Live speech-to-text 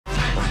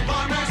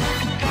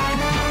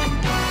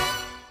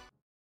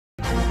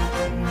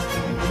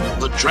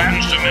The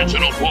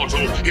trans-dimensional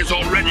portal is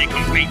already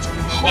complete.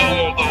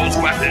 All those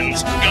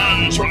weapons,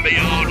 guns from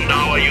beyond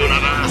our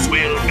universe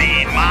will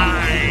be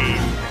mine.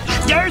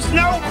 There's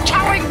no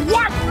telling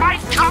what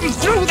might come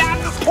through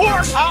that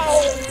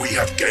portal! We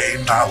have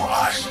gained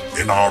ally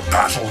in our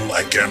battle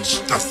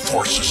against the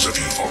forces of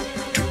evil.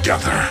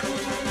 Together,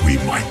 we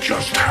might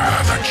just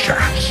have a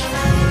chance.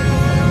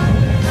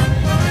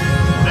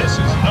 This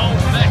is no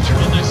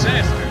natural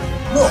disaster.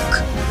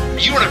 Look,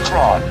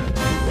 Unicron!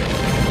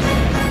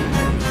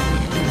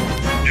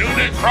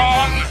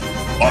 Unicron!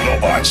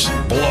 Autobots,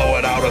 blow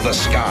it out of the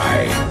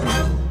sky!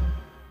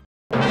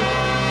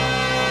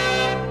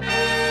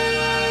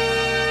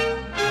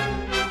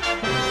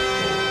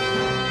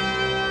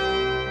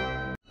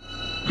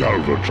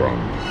 Galvatron,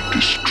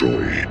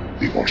 destroy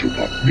the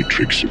Autobot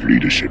matrix of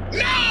leadership.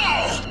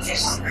 No!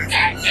 This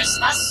madness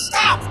must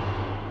stop!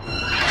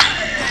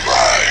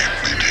 My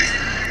bidding.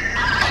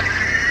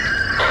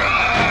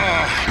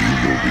 You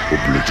will be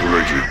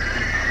obliterated.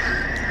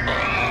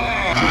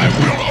 I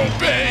will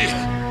obey!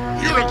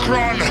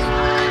 Unicron!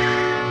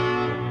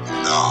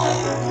 Now,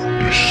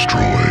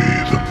 destroy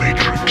the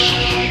matrix.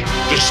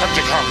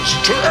 Decepticons,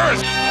 to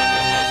Earth!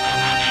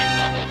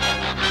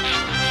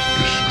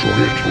 Destroy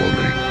it for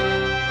me.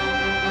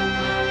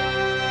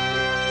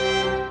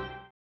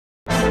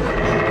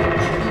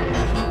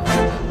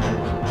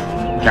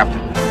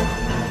 Captain,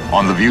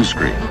 on the view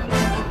screen.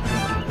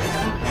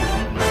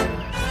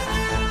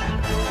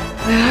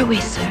 Where are we,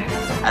 sir?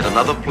 At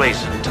another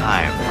place and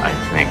time, I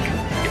think.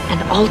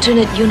 An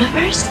alternate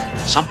universe?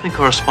 Something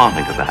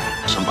corresponding to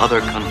that. Some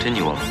other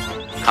continuum.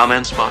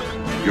 Comment, Spock?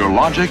 Your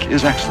logic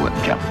is excellent,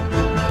 Captain.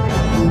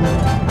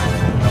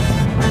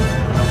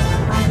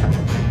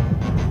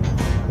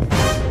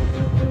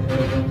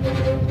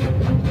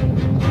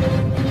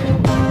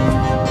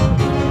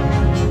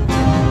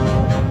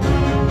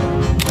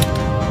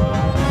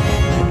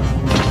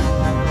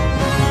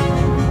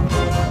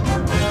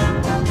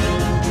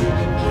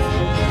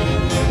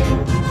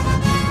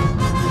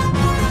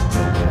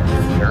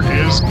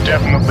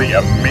 Definitely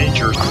a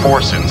major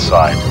force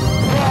inside.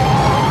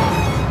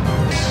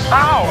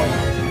 Ow!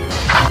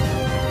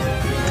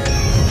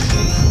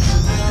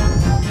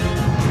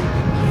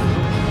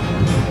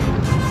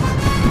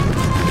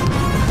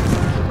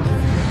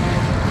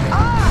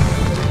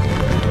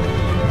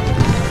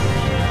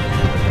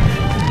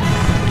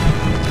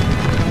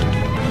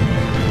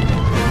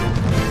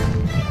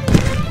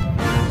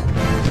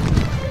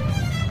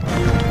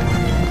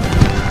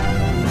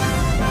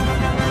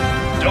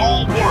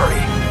 Don't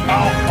worry,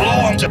 I'll blow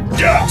them to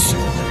dust!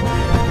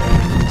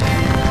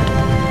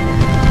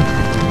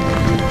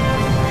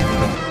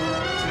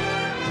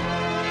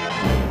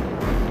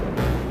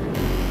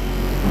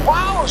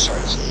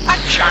 Wowzers! A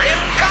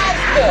giant golf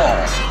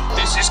ball!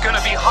 This is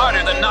gonna be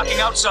harder than knocking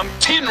out some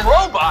tin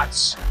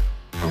robots!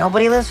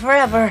 Nobody lives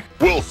forever.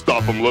 We'll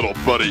stop them, little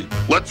buddy.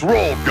 Let's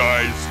roll,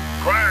 guys.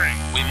 Krang,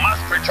 we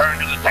must return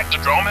to the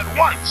Technodrome at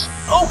once.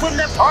 Open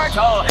the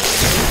portal!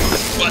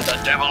 What the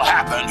devil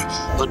happened?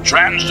 The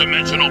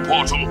trans-dimensional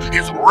portal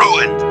is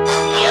ruined.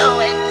 You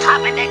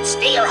incompetent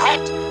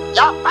steelhead!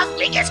 Your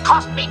bungling has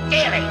cost me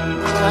dearly!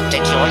 What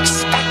did you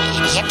expect,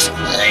 idiot?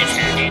 I've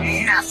had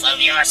enough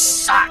of your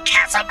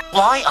sarcasm!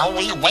 Why are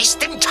we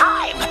wasting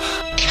time?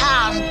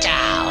 Calm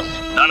down!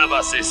 None of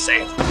us is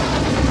safe.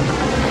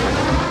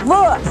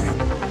 Look!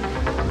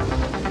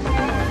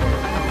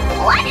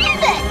 What is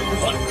it?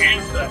 What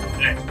is that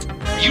thing?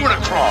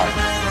 Unicron!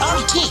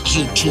 I'll take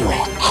you to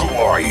it. Who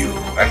are you,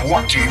 and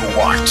what do you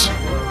want?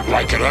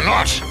 Like it or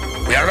not,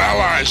 we are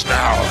allies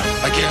now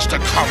against a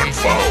common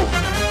foe.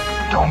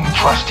 Don't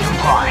trust him,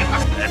 Prime.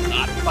 Let's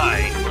not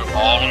fight. We're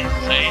all on the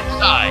same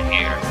side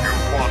here. You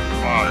want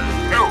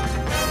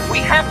fight? We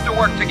have to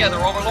work together,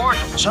 Overlord.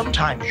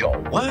 Sometimes your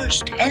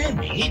worst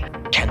enemy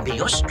can be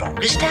your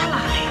strongest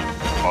ally.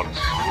 A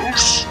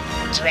truce?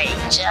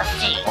 Stranger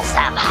things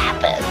have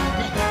happened.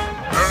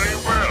 Very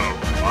well.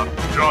 But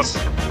just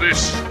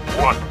this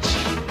once.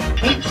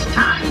 It's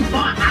time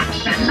for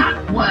action,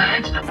 not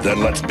words. Then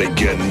let's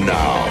begin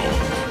now.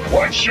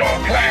 What's your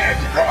plan,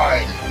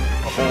 Prime?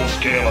 A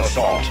full-scale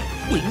assault.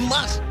 We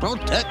must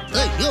protect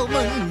the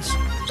humans.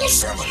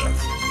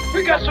 Affirmative.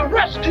 We got some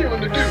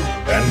rescuing to do!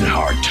 Then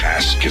our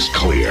task is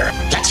clear.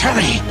 Let's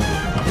hurry.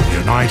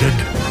 United,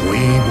 we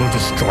will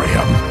destroy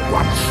him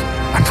once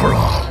and for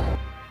all.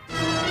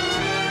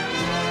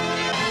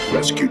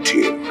 Rescue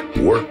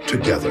team, work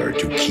together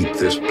to keep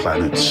this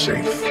planet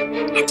safe.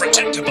 The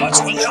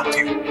Protectobots will help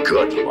you.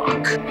 Good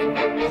luck.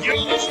 You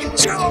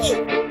too!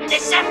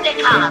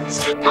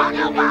 Decepticons,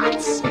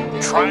 Autobots.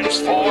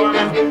 Transform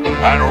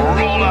and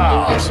roll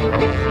out!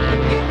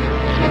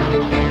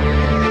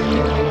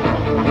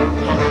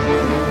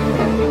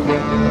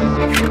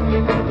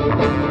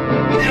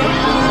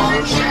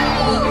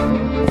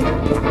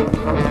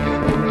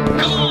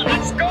 Come on,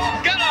 let's go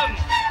get them!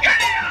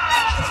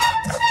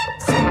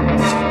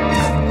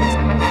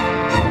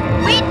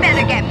 We'd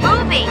better get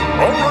moving.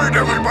 All right,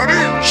 everybody,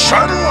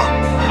 saddle up.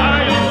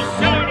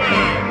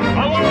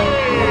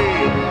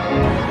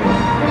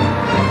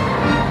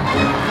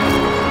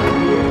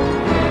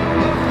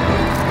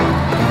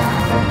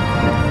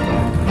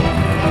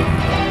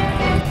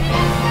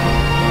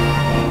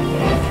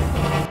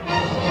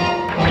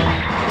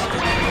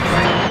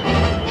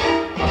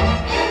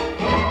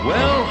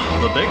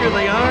 bigger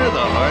they are, the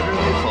harder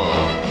they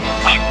fall.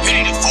 I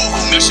pity the fool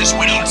who messes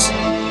with us.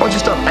 Why don't you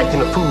stop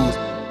acting a fool?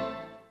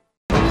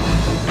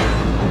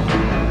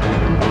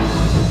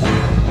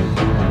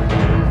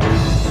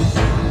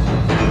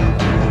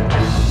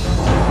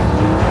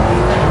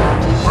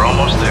 We're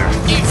almost there.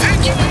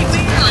 Evacuate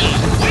the area.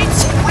 Wait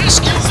for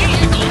rescue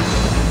vehicle.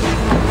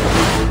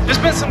 There's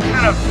been some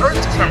kind of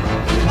earth tremor.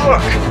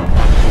 Look.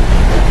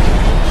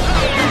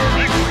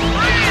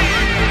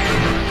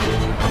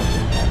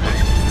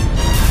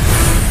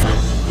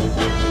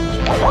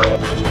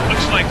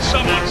 Looks like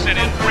someone sent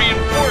in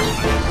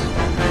reinforcements.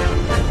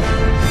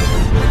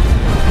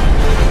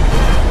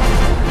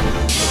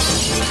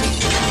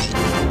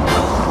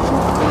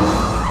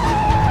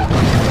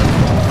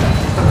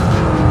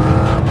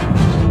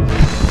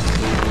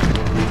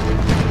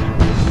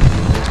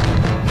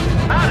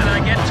 How did I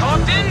get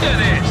talked into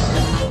this?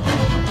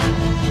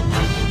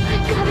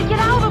 Gotta get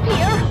out of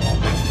here.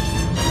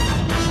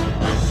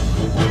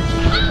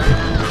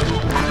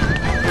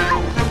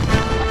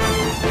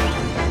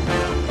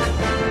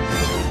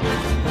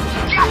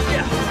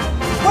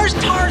 Where's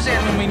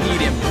Tarzan when we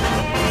need him?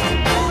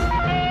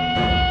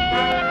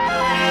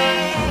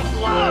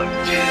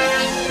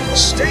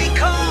 Stay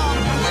calm.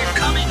 We're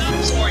coming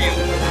up for you.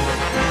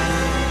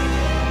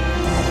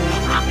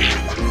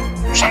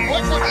 Some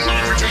liquid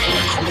nitrogen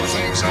to cool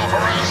things off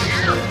around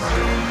here.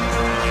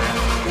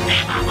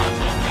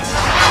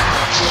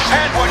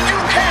 And what you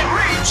can't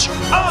reach,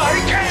 I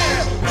can.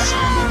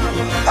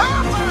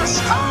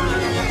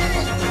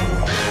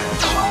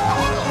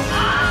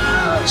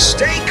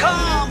 Stay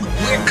calm.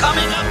 We're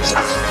coming up.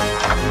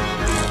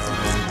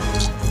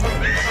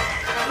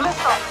 Look!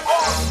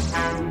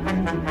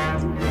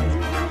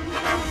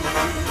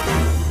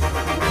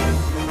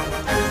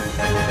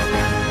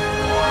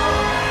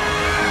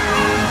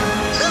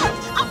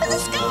 Up in the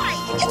sky!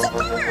 It's a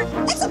bird!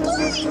 It's a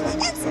plane!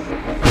 It's...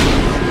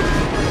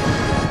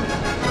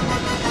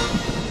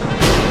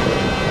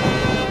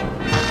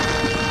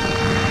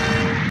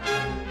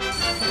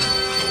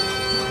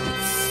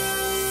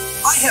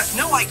 I have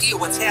no idea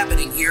what's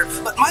happening here,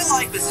 but my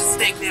life is at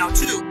stake now,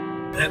 too.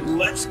 Then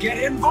let's get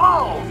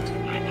involved.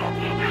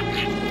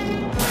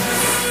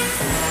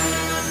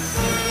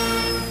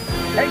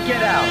 Hey,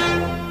 get out.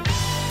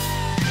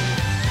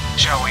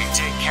 Shall we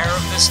take care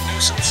of this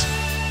nuisance?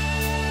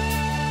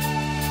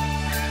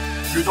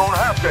 You don't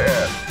have to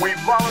ask. We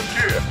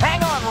volunteer.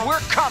 Hang on, we're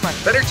coming.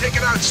 Better take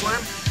it out,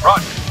 Slim.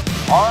 Roger.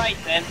 All right,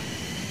 then.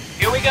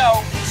 Here we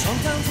go.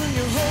 Sometimes when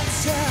your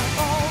hopes are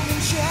all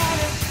been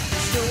shattered,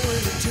 there's nowhere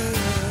to turn.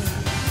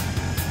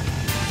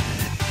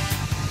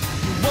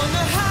 You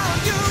wonder how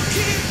you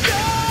keep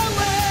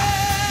going.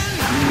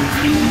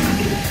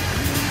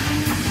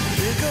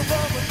 Think of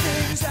all the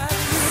things that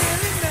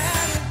really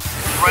matter.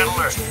 Red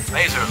alert.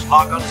 Lasers,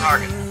 lock on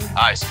target.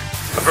 Aye, sir.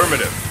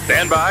 Affirmative.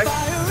 Stand by.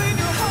 Fire in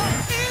your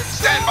heart is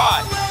Stand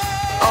by.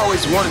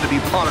 Always wanted to be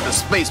part of the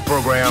space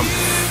program.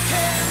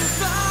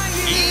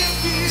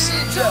 Easy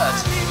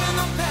does.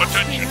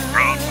 Attention,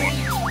 ground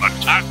forces.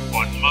 Attack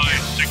on my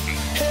signal.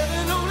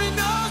 Heaven only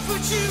knows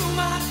what you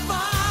might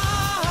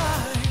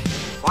find.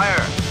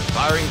 Fire.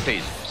 Firing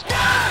phasers.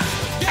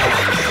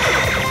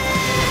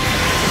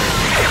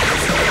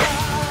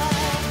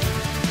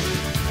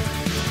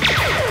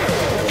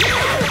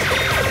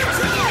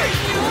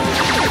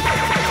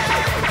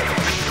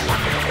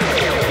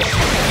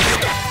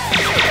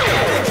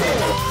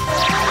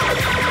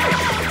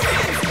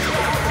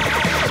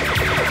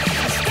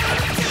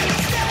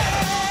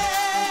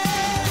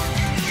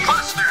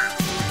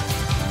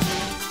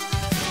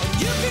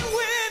 You can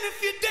win if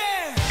you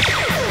dare.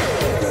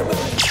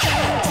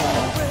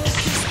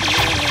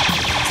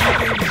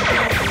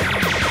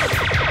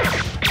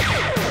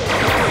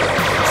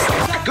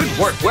 Good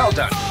work. Well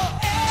done.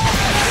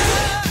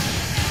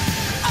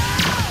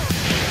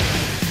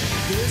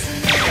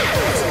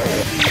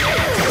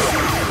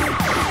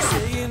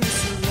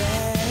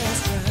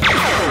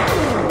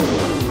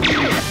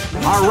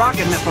 Our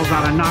rocket missiles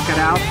ought to knock it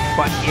out,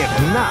 but if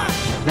not,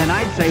 then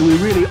I'd say we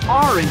really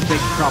are in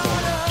big trouble.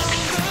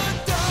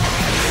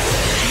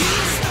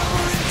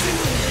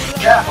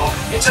 Careful,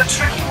 it's a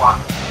tricky one.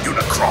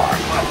 Unicron,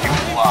 will you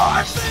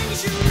lie?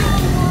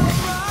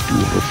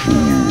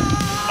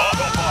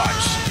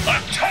 Autobots,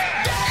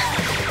 attack!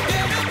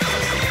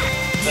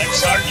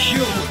 That's our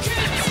cue.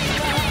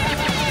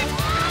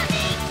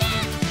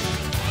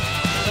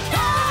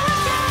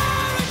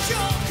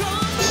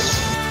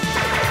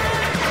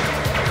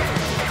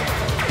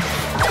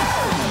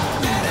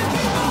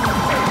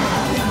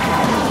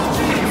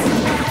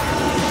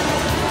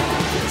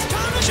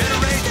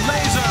 Generate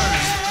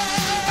lasers!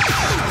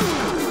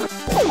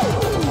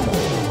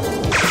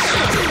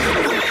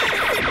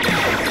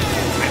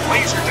 That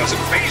laser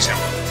doesn't phase him.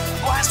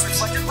 Blast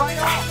reflected right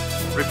off.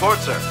 Report,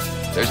 sir.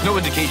 There's no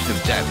indication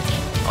of damage.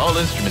 All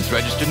instruments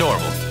register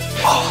normal.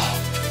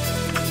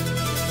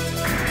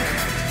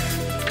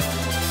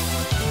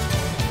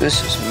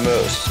 This is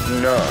most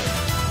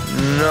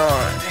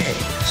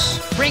non-Ace.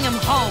 Bring him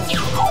home.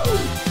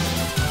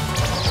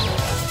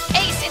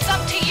 Ace, it's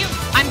up to you.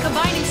 I'm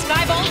combining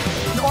Sky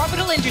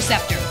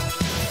Perceptor.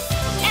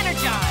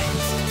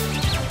 Energize.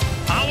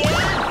 Power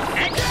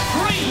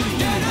extreme.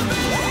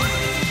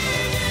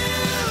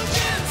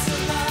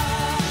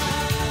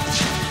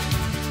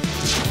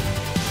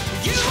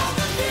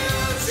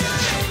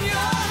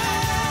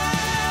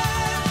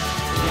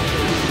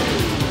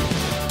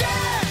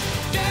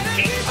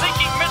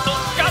 Heat-seeking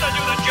missiles gotta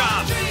do the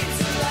job.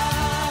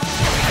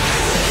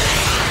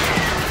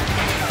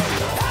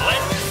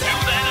 Let's do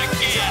that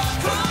again.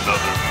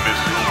 Another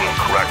missile will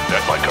crack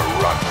that like a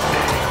rotten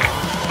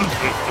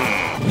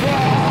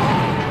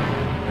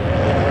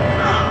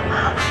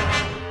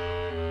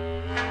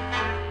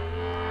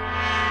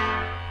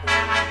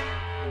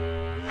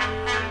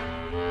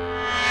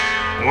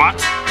What?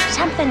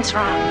 Something's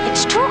wrong.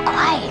 It's too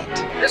quiet.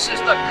 This is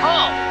the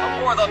calm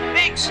before the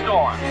big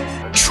storm.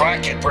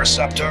 Track it,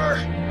 Perceptor.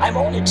 I'm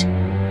on it.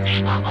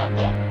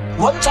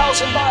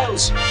 1,000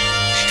 miles.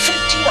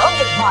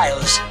 1,500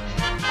 miles.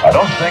 I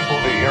don't think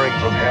we'll be hearing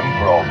from him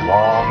for a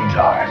long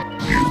time.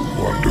 You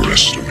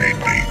underestimate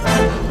me.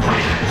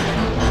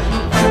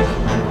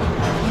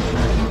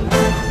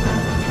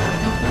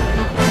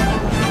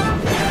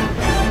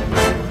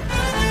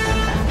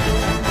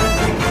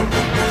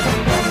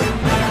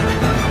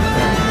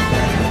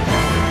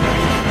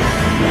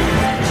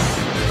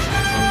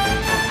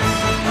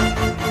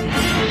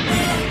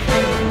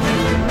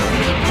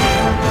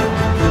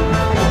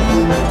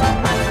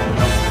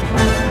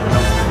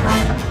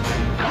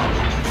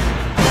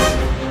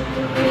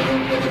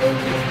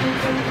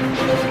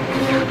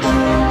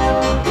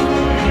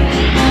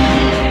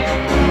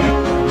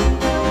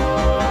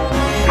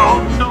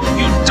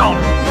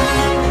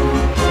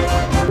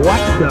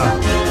 What the?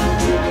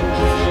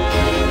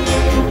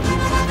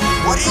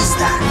 What is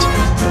that?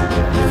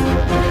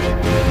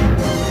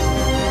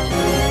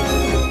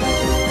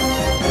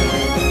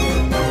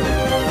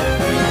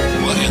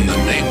 What in the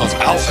name of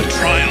Alpha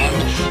Trion?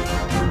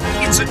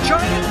 It's a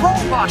giant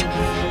robot.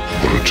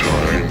 For a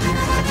time,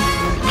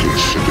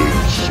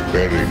 considered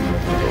sparing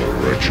the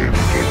wretched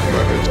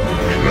planet.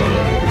 Now,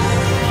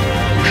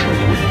 we shall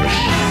witness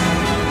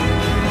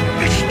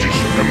its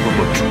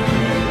dismemberment.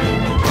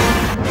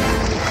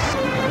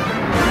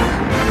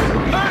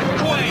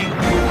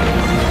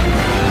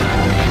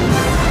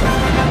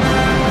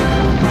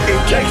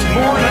 It takes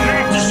more than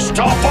that to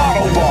stop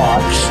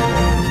Autobots.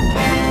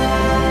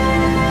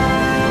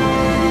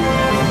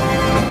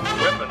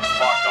 Weapons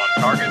locked on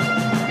target.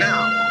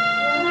 Now.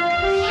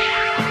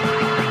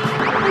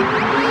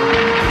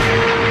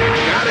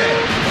 Got it.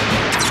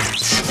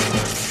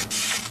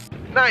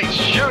 Nice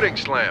shooting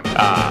slam.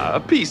 Ah, a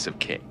piece of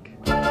cake.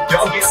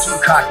 Don't get too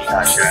cocky,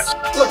 Hushers.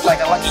 Looked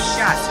like a lucky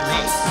shot to me.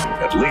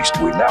 At least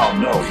we now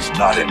know he's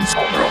not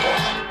invulnerable.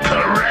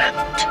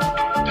 Correct.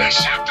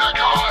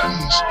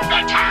 Decepticons,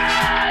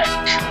 attack!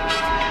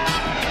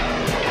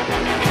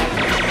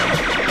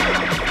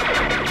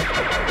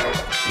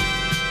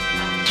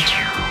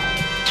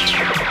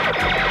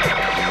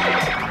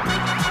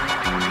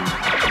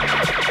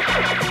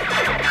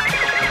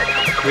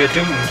 We're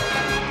doomed.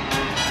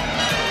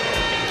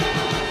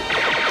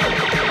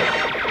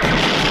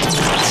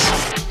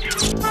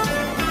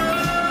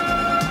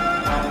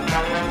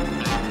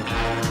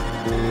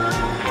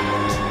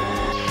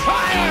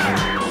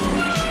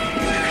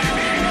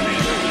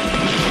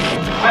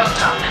 Well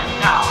done.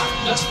 Now,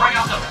 let's bring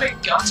out the big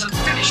guns and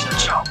finish the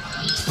job.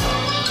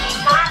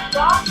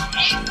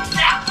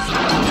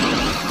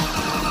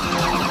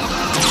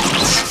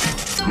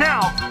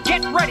 Now,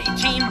 get ready,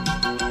 team.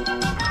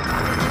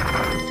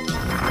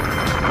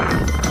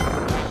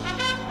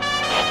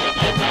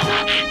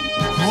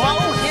 Blow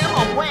him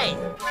away.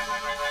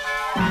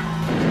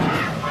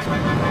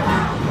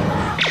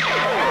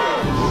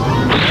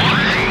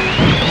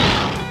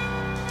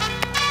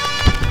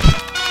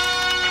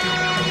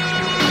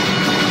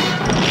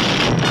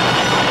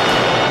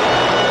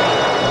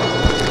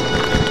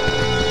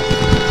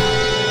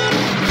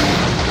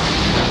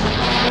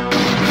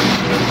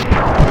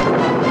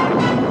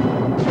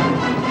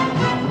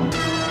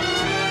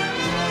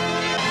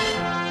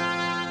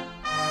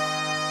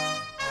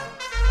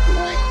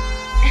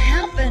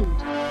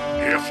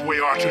 If we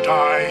are to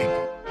die,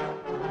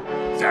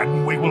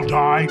 then we will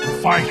die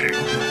fighting,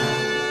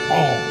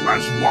 all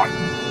as one.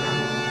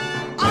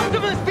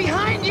 Optimus,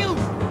 behind you!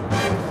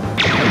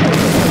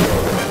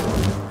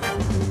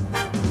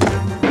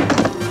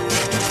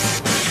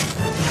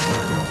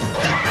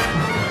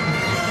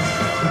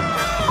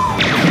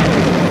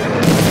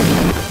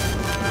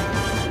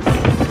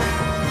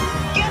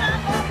 Get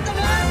up,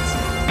 Optimus!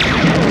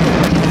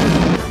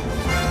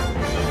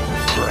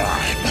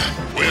 Prime.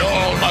 We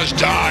all must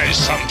die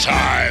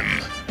sometime.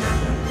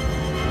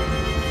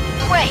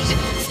 Wait!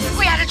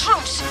 We had a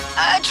truce!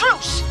 A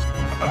truce!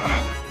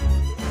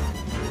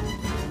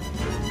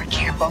 I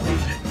can't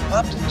believe it.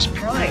 Optimus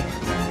Prime.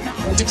 No,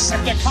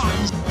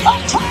 Decepticons.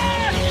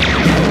 Attack!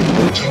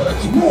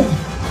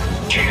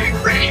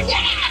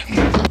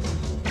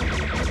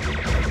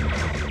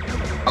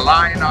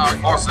 Align our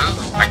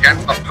forces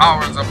against the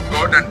powers of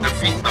good and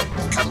defeat them.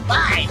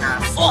 Combine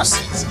our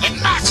forces.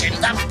 Imagine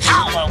the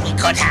power we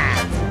could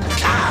have.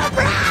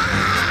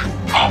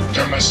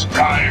 Optimus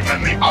Prime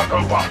and the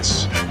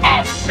Autobots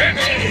are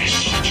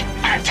finished!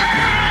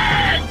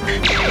 Attack!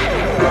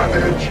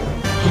 Ravage,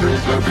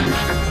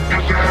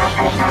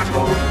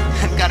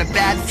 I've got a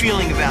bad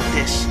feeling about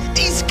this.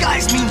 These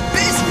guys mean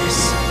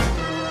business!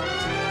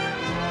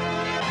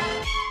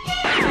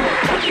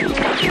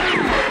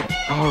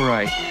 All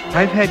right,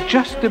 I've had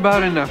just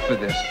about enough of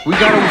this. We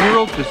got a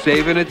world to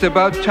save, and it's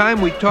about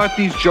time we taught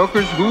these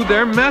jokers who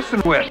they're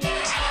messing with.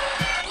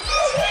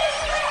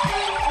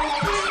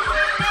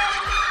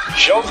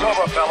 Show's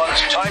over,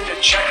 fellas. Time to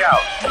check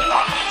out.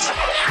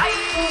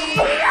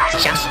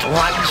 Just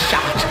one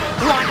shot.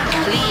 One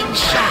clean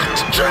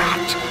shot.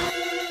 Drat.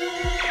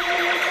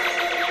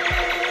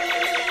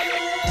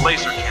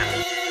 Laser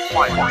cannon.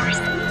 Fire.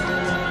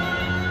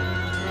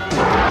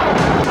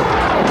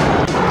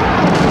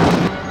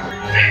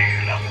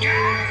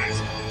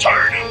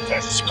 Turn him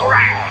to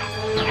scrap!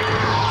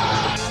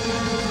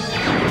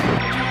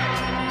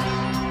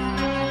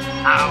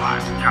 Now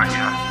I've got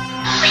ya.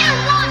 Bear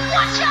one,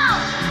 watch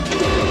out!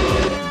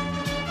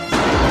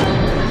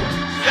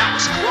 That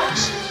was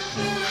close.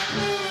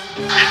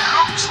 It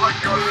looks like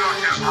your luck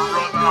has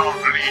run out,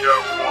 Leader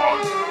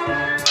One.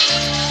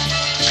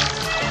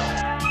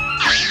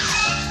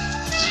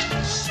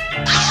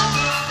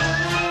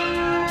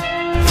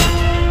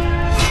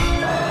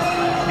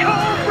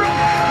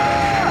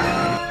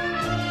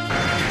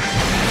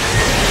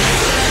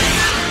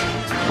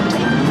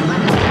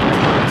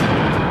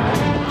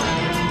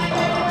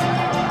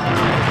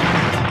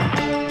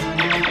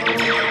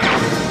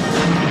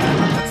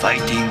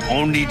 Fighting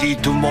only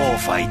lead to more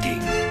fighting.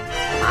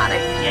 Not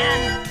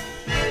again.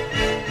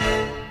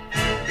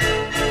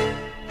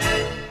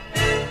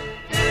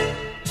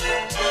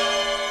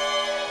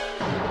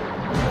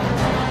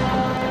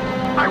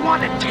 I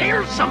want to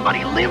tear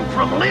somebody limb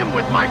from limb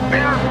with my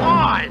bare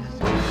paws!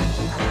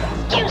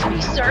 Excuse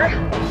me, sir.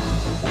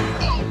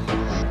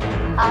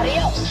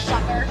 Adios,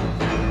 sucker.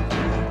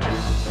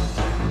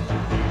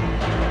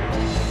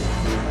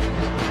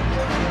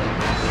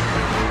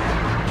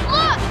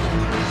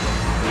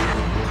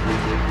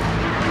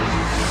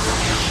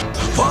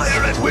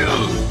 Fire at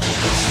will!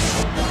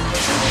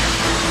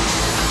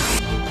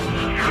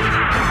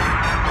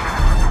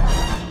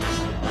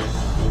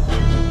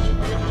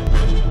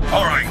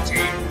 Alright,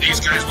 team. These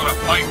guys want to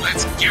fight,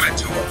 let's give it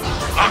to them.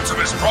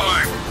 Optimus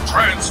Prime,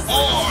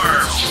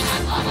 transform!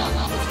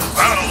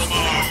 Battle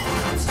mode!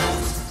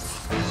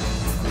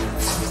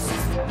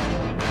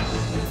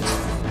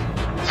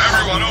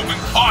 Everyone open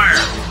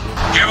fire!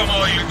 Give them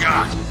all you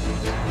got!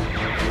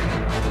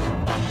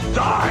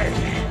 Die!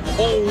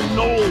 Oh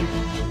no!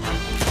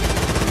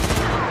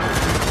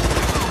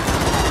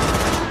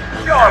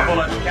 Your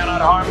bullets cannot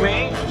harm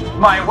me.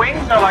 My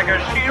wings are like a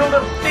shield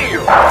of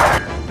steel.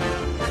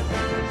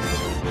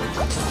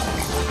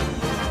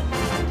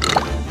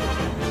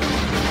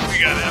 We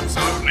got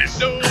absolutely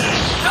no...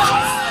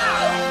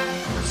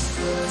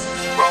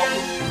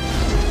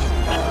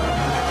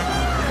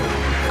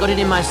 Got it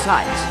in my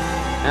sights.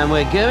 And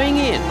we're going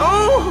in.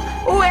 Oh,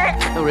 where?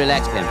 Oh,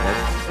 relax, Pempo.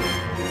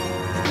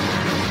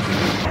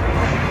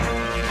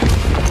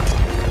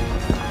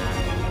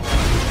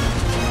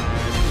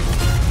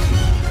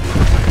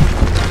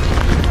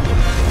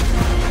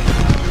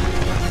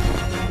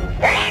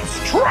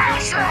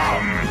 Trash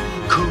him!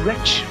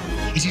 Correction.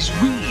 It is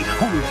we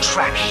who will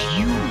trash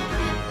you.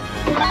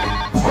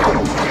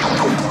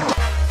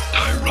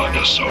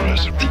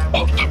 Tyrannosaurus, the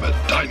ultimate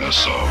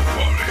dinosaur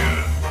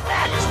warrior.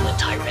 That is the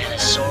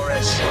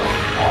Tyrannosaurus.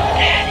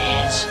 That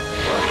is.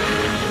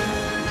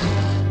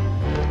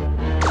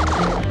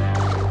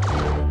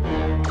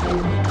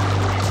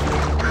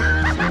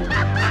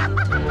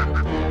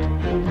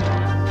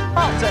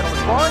 I'll settle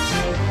it, boys.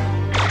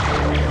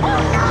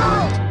 Oh no!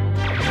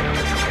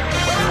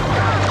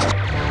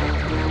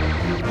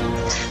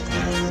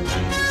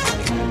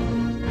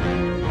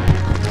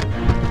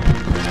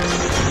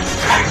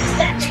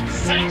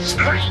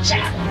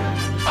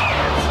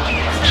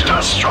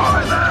 Destroy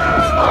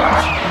them!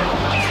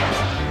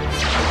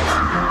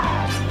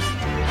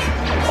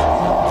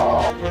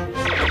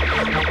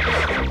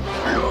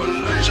 Your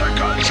laser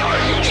guns are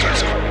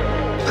useless.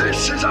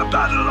 This is a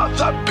battle of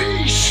the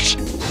beast.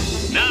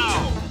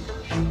 Now!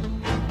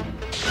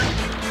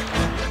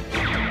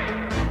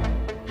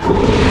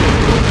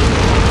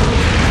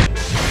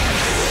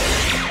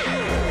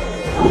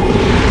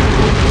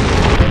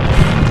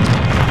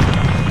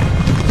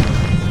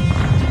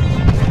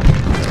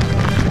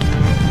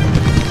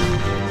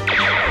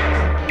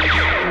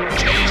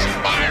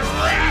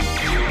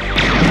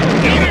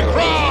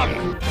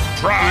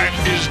 Prime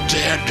is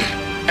dead,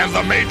 and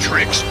the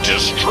Matrix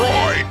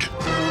destroyed.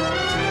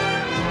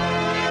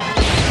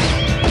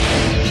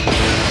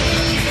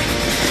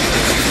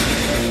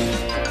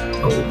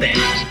 Oh,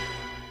 bad.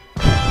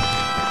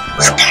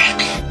 We're back.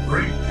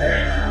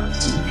 Prepare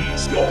to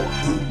meet your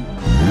doom.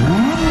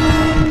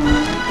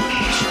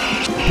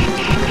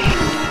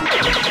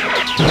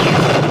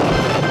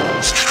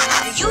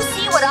 Did you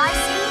see what I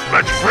see?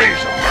 Let's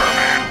freeze him,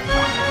 merman.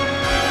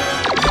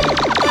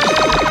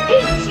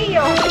 It's here!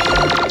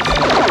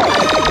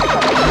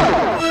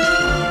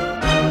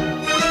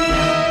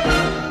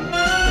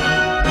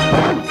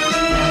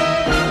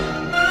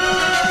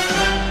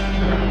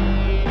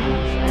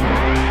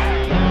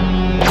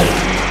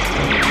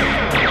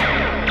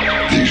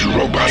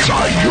 robots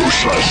are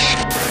useless.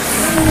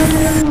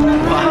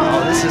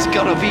 Wow, this is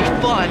gonna be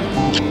fun.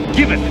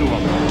 Give it to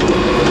him.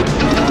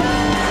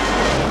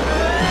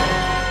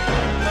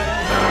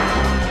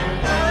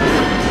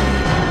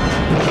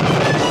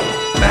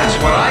 That's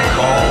what I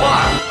call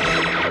luck.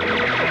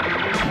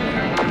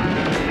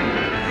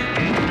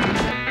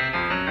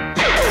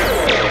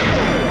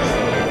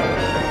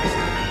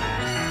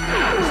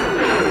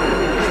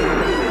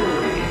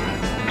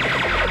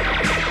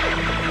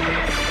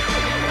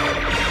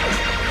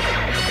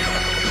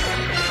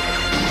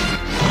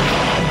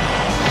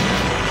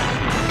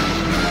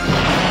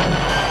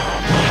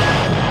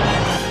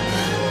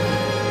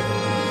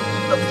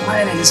 The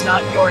planet is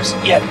not yours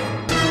yet.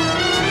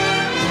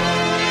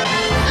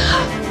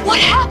 What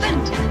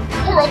happened?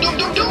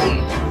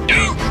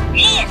 Dude,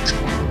 look!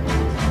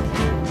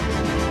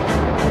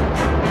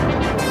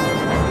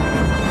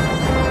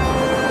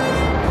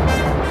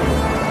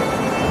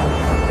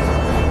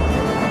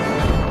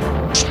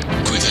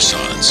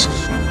 Quivissons,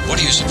 what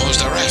do you suppose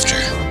they're after?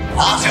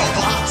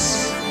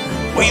 Autobots!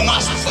 We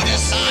must put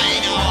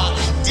aside our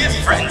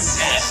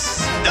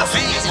differences. The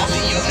fate of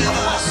the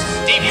universe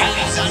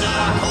depends on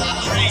our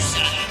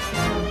cooperation.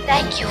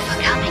 Thank you for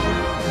coming.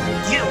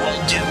 You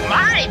will do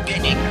my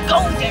bidding. Go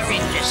there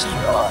and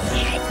destroy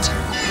it.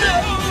 No!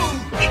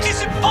 It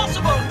is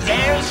impossible!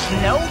 There's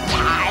no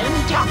time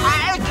to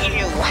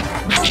argue.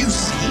 You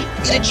see,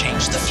 it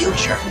changed the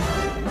future.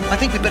 I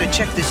think we better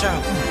check this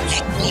out.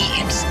 Let me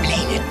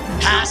explain it.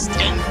 Past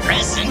and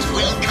present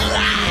will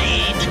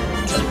collide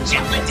to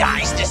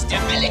jeopardize the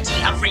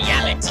stability of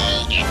reality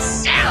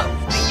itself.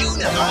 The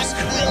universe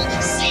will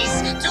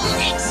cease to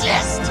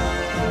exist.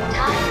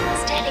 Time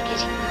is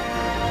delegating.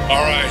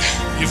 All right,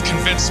 you've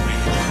convinced me.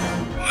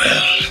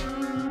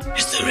 Well,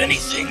 is there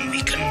anything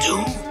we can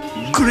do?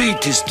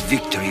 Greatest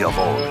victory of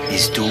all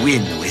is to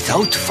win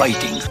without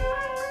fighting.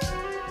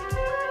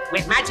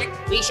 With magic,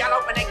 we shall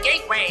open a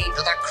gateway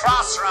to the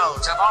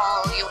crossroads of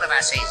all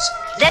universes.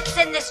 Let's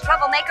send this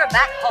troublemaker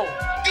back home.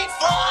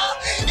 Before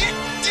it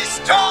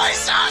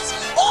destroys us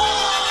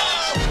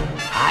all!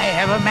 I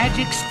have a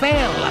magic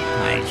spell up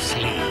my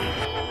sleeve.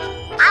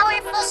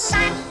 Powerful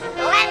sun,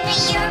 lend me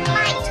your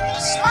might.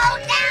 Slow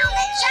down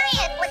the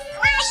giant with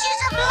flashes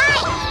of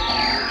light.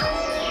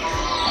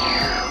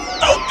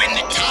 Open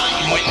the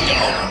time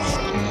window.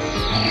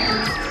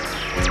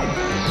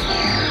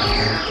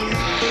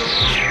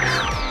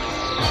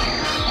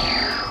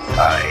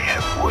 I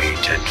have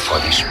waited for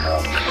this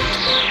moment.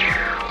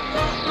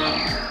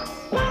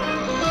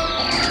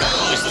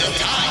 Close the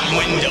time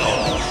window.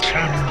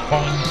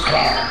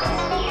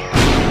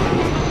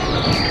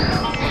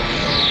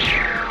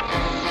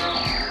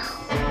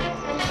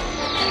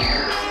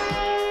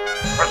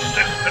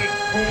 Persistent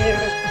fool.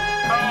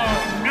 Oh,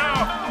 no.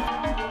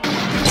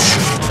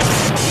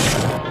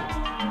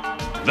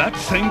 That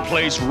thing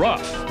plays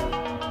rough.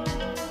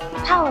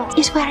 Power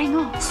is wearing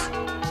off.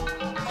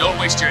 Don't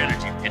waste your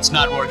energy. It's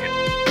not working.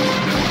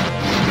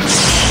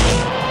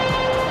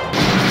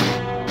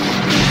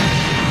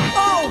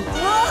 Oh,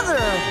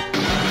 brother!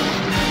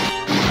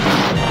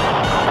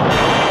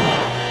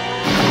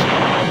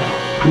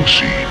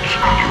 Proceed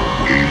on your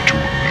way to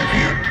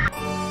oblivion.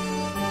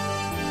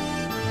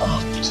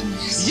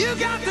 You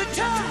got the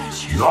touch.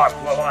 Not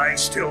while I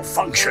still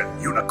function,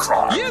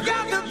 Unicron. You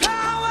got the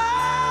power.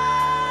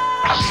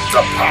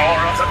 The power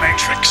of the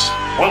Matrix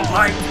will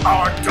light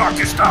our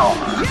darkest hour.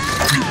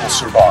 We will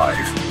survive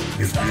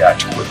if we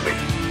act quickly.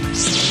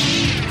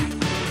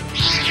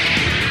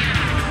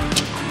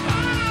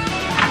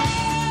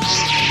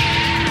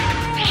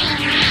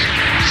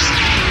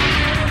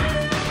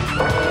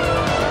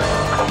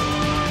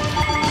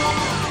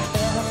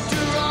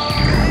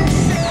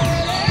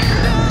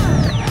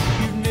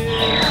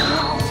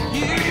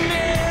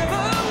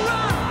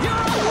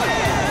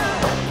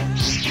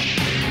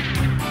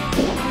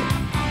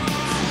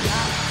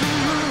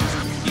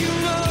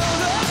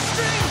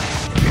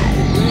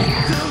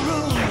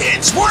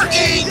 It's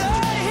working!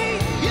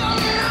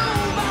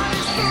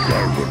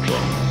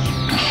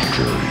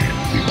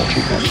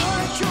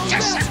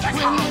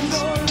 Decepticons!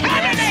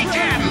 Terminate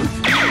him!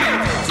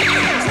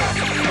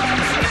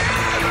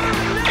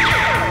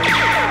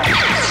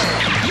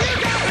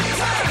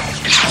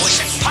 How is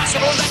it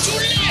possible that you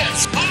live?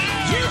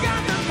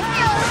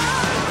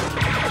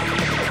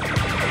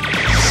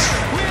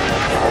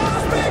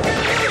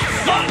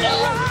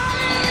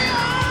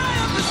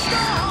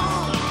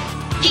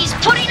 He's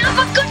putting up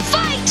a good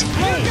fight!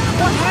 Hey,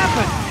 what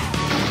happened?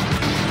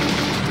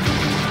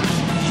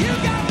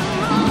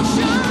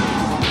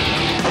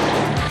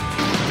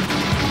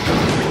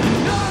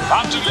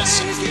 Optimus,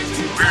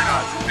 we're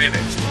not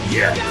finished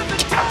yet.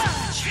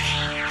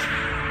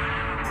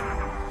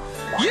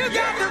 You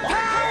got the power.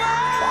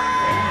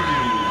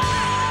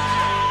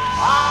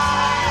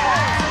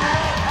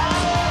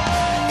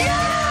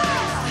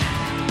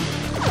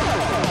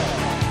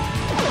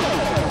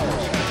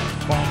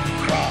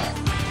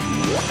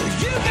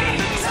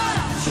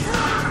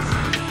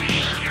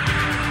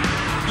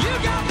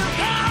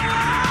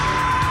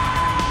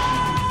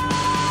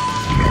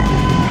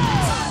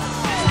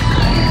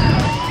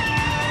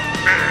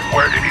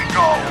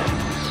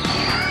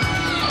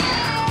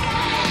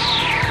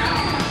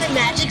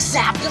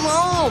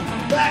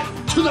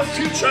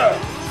 future.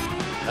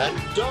 And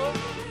don't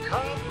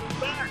come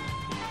back.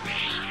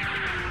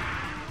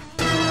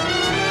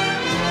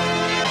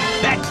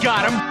 That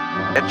got him.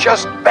 It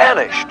just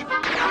vanished.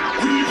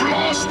 We've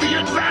lost the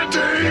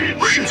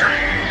advantage. Retreat.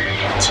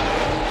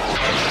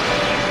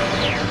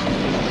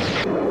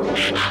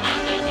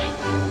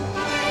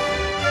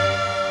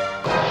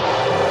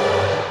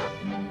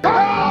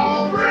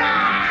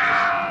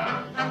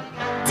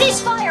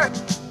 Ceasefire!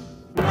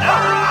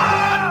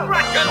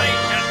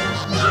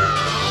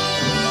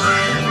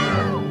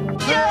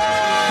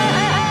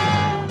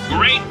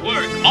 Great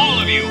work, all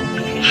of you.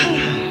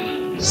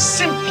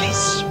 Simply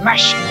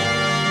smashing.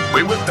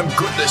 We whipped them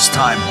good this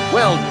time.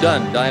 Well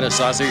done,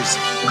 dinosaurs.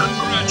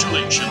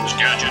 Congratulations,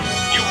 Gadget.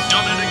 You've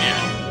done it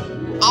again.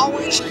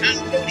 Always on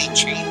duty,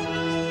 Chief.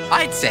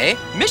 I'd say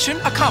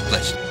mission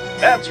accomplished.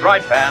 That's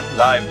right, fans.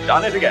 I've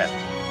done it again.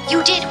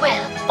 You did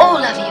well, all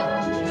of you.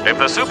 If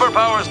the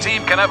Superpowers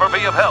team can ever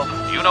be of help,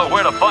 you know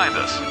where to find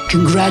us.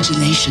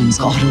 Congratulations,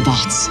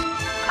 Autobots.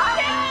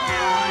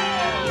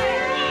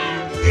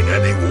 In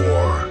any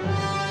war,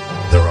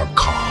 there are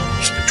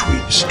calms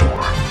between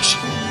storms.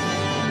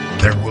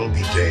 There will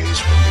be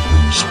days when we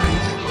lose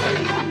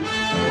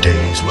faith,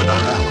 days when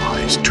our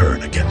allies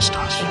turn against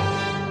us.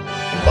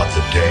 But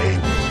the day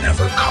will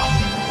never come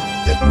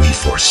that we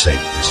forsake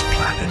this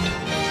planet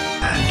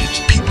and its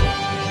people.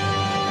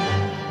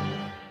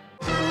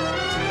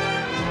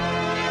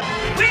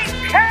 We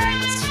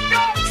can't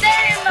stop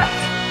them!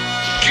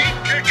 Keep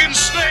kicking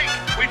Snake.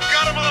 We've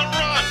got him on the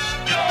run.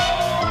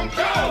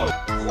 Go!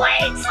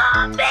 Wait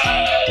for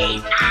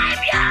me! I'm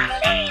your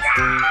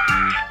leader!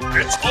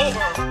 It's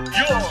over.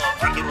 You're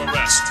under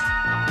arrest.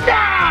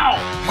 Now!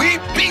 We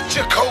beat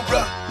you,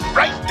 Cobra,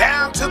 right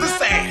down to the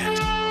sand.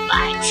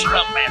 My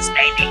troopers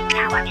may be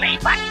cowardly,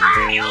 but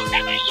I'll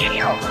never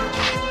yield!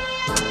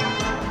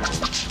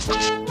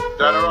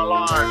 Dead or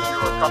alive, you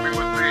are coming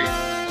with me.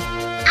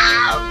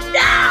 Oh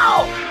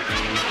no!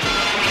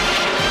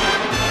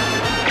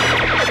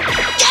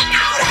 Get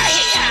out of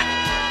here!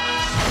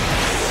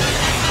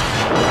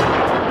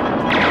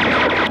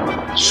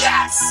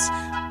 Yes!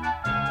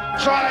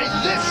 Try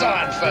this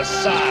on for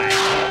size.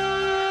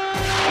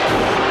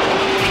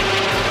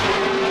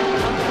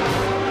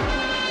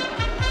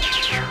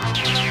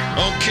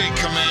 Okay,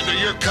 Commander,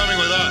 you're coming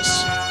with us.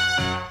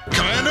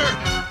 Commander?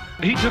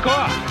 He took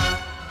off.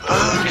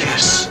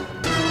 Yes.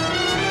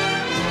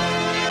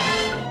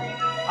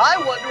 I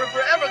wonder if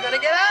we're ever gonna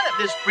get out of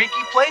this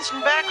freaky place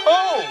and back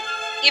home.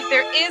 If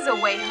there is a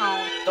way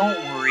home. Don't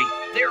worry,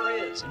 there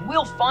is, and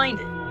we'll find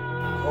it.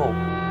 Oh,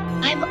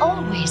 I'm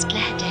always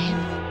glad to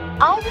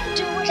help. I will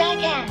do what I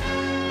can.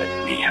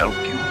 Let me help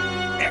you.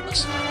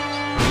 Excellent.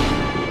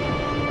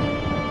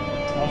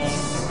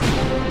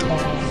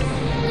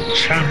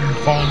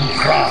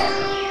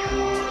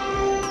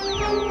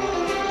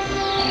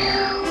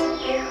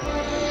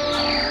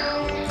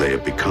 They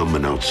have become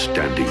an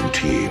outstanding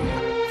team.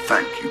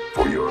 Thank you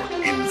for your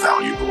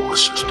invaluable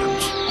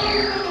assistance.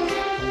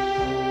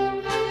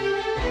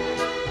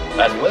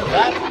 And with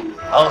that,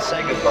 I'll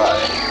say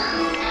goodbye.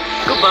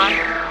 goodbye.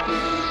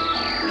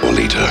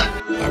 Olita,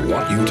 I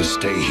want you to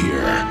stay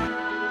here.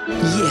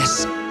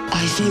 Yes,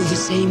 I feel the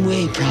same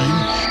way,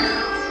 Prime.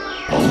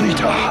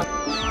 Olita.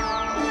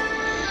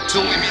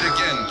 Till we meet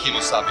again,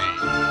 Kimosabe.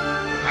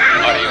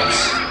 Adios.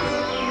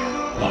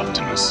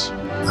 Optimus.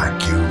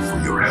 Thank you for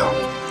your help.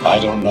 I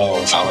don't know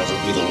if I'll ever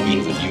be the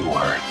leader that you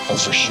were, but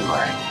for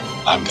sure,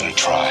 I'm gonna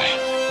try.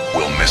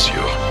 We'll miss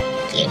you.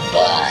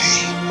 Goodbye,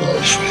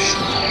 old friend.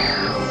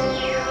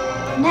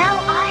 Now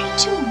I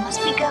too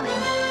must be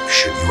going.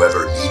 Should you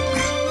ever need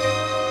me,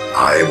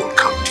 I will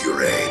come to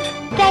your aid.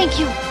 Thank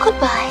you.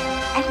 Goodbye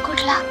and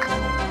good luck.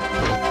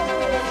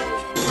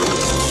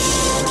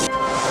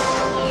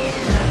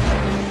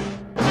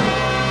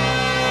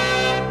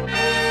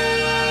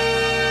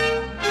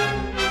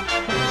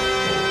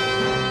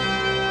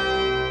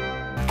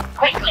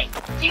 Quickly,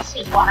 this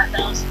is one of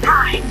those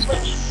times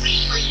when you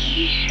really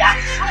need that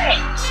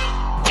friend.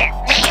 Get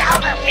me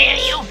out of here,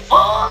 you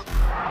fool!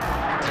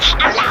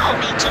 Allow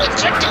me to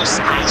introduce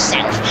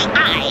myself.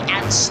 I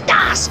am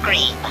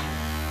Starscream.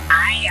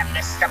 I am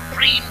the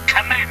Supreme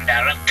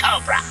Commander of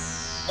Cobra.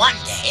 One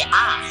day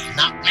I,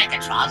 not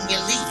Megatron,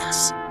 will lead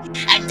us.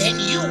 And then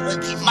you will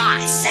be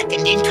my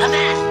second in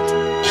command.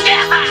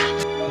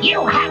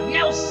 You have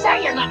no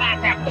say in the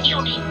matter,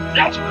 puny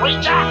flesh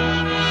creature!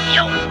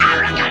 You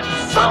arrogant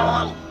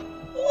fool!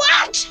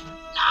 What?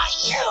 Are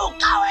you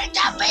going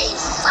to be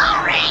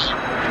sorry?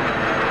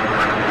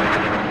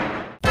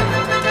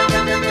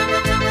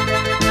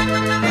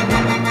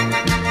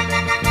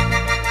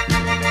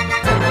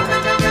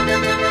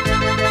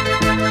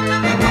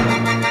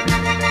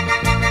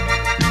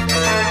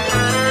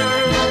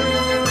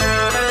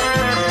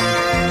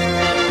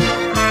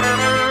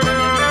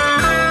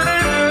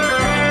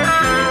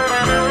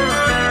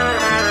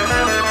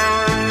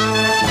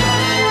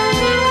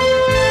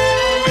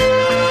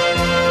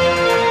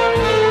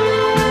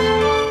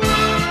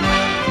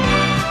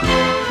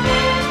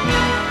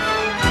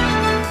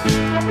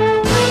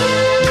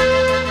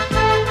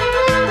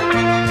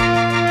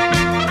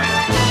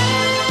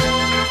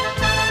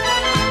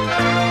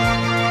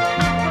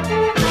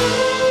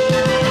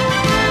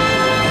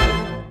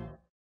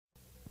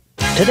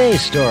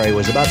 Today's story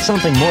was about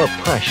something more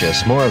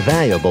precious, more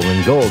valuable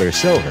than gold or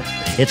silver.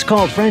 It's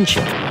called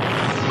friendship.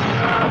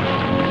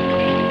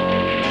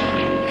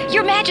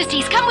 Your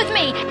Majesties, come with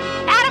me.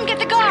 Adam, get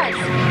the guards.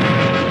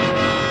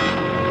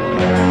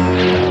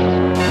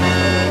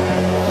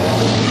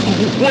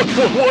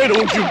 Why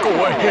don't you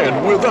go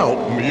ahead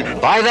without me?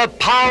 By the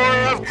power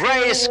of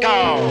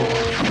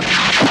Grayskull!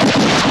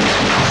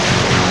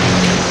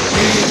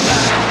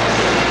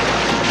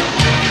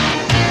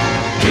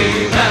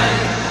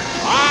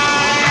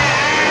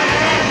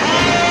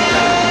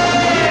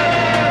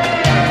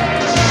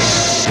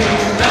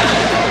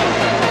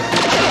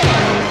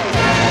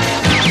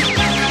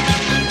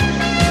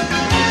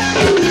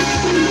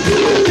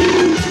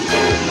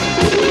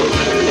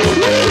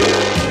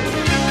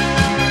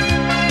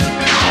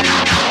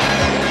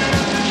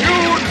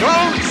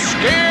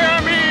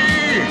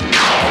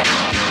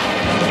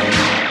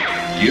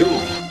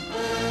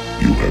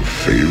 You have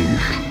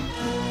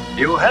failed.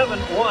 You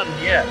haven't won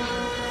yet.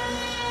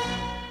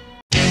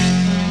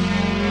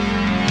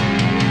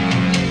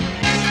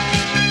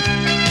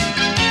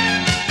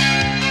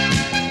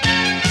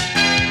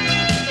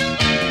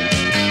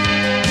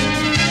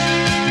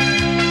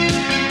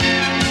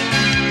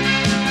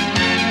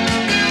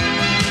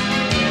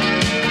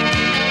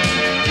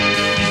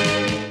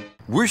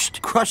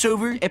 Worst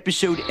crossover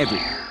episode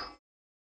ever.